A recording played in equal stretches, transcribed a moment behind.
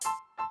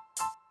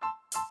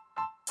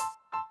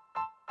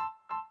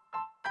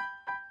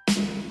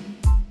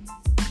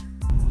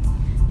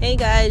Hey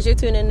guys, you're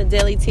tuning in to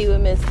Daily Tea with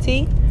Miss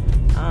T.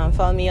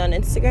 Follow me on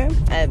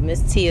Instagram at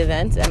Miss T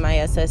Events,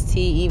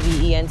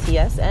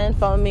 MISSTEVENTS, and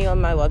follow me on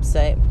my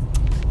website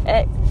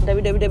at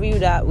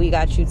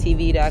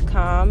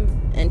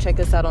www.wegotyouTV.com, and check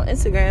us out on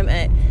Instagram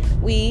at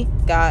We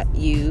Got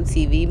You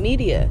TV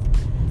Media.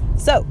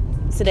 So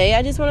today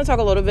I just want to talk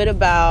a little bit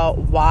about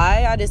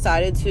why I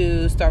decided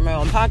to start my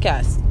own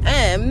podcast,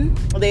 and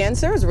the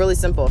answer is really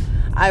simple.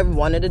 I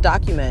wanted to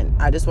document.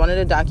 I just wanted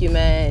to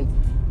document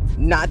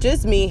not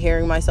just me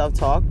hearing myself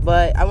talk,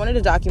 but I wanted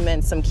to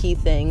document some key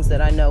things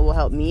that I know will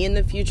help me in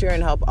the future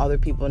and help other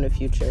people in the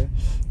future.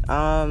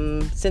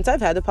 Since I've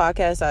had the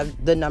podcast,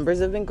 the numbers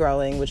have been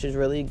growing, which is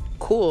really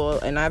cool,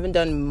 and I haven't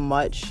done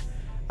much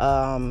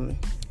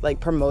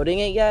promoting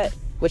it yet,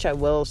 which I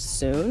will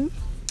soon.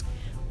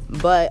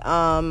 But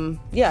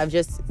I've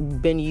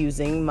just been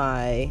using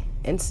my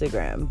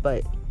Instagram,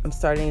 but I'm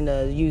starting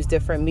to use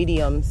different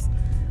mediums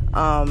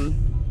to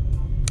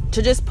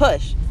just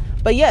push.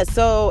 But yeah,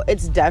 so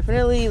it's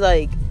definitely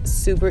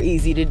super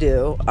easy to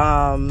do.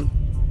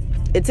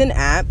 It's an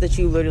app that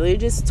you literally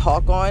just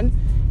talk on.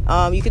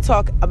 You can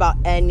talk about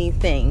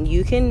anything.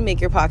 You can make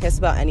your podcast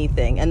about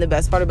anything. And the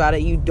best part about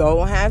it, you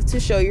don't have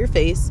to show your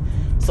face.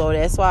 So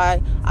that's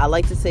why I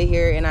like to sit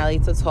here and I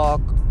like to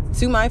talk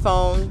to my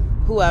phone.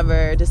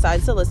 Whoever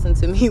decides to listen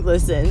to me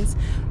listens.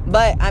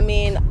 But I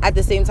mean, at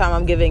the same time,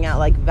 I'm giving out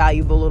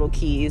valuable little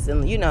keys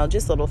and,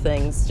 just little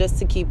things just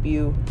to keep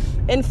you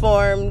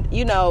informed.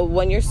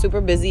 When you're super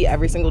busy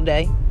every single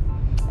day,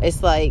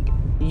 it's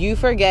you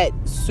forget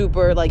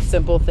super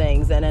simple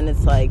things. And then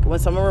it's when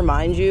someone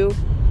reminds you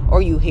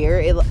or you hear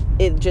it,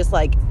 it just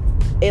it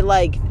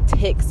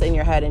ticks in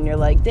your head and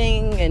you're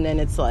ding. And then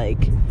it's oh,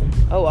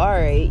 all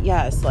right.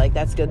 Yes.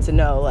 That's good to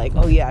know.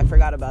 Oh yeah, I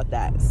forgot about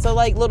that. So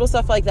little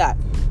stuff like that.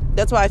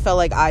 That's why I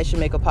felt I should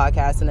make a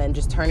podcast and then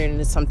just turn it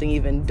into something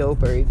even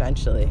doper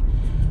eventually.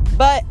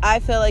 But I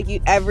feel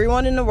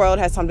everyone in the world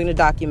has something to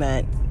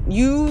document.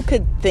 You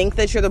could think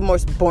that you're the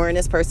most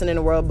boringest person in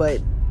the world,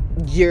 but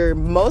you're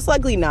most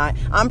likely not.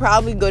 I'm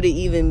probably going to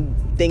even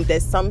think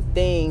that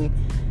something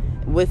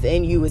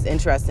within you is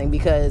interesting,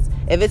 because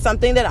if it's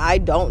something that I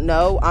don't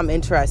know, I'm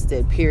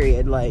interested,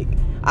 period.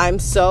 I'm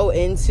so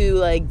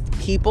into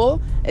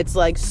people. It's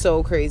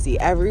so crazy.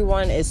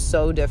 Everyone is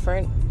so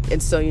different.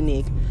 It's so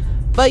unique.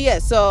 But yeah,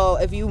 so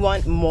if you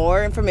want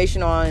more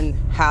information on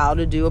how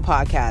to do a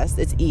podcast,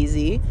 it's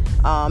easy.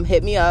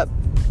 Hit me up.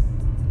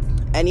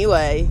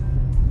 Anyway,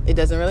 it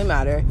doesn't really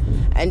matter.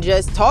 And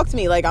just talk to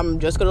me. I'm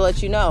just going to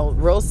let you know.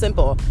 Real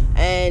simple.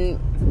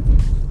 And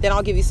then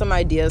I'll give you some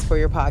ideas for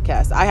your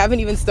podcast. I haven't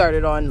even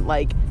started on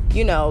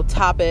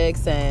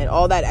topics and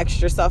all that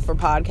extra stuff for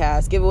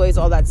podcasts, giveaways,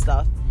 all that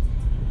stuff.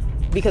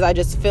 Because I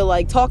just feel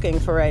talking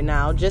for right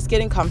now. Just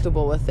getting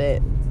comfortable with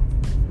it.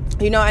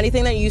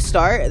 Anything that you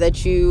start,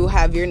 that you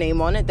have your name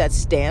on it, that's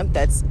stamped,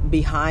 that's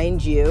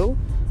behind you,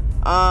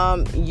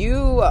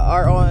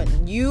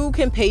 you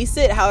can pace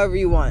it however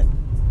you want.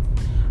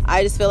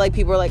 I just feel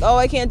people are oh,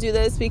 I can't do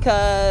this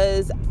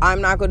because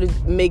I'm not going to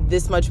make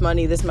this much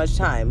money, this much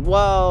time.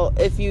 Well,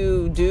 if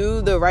you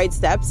do the right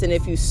steps and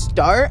if you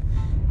start,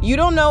 you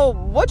don't know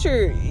what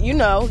you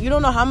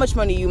don't know how much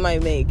money you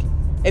might make.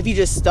 If you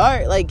just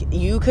start,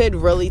 you could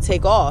really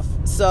take off.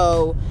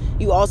 So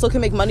you also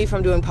can make money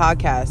from doing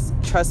podcasts.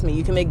 Trust me,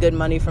 you can make good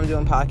money from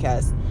doing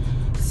podcasts.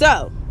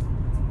 So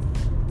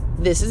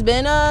this has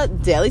been a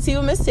Daily Tea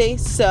with Miss T.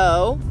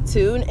 So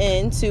tune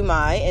in to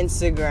my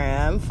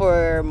Instagram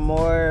for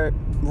more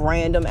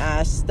random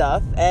ass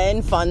stuff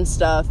and fun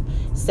stuff,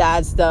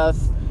 sad stuff,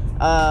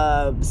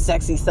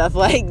 sexy stuff,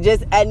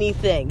 just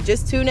anything.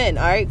 Just tune in.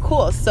 All right,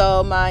 cool.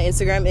 So my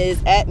Instagram is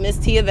at Miss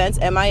T Events,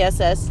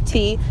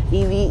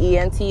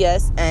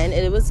 MISSTEVENTS, and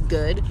it was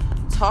good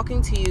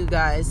talking to you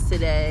guys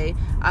today.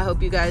 I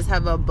hope you guys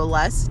have a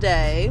blessed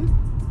day,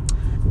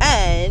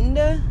 and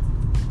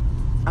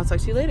I'll talk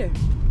to you later.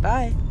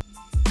 Bye.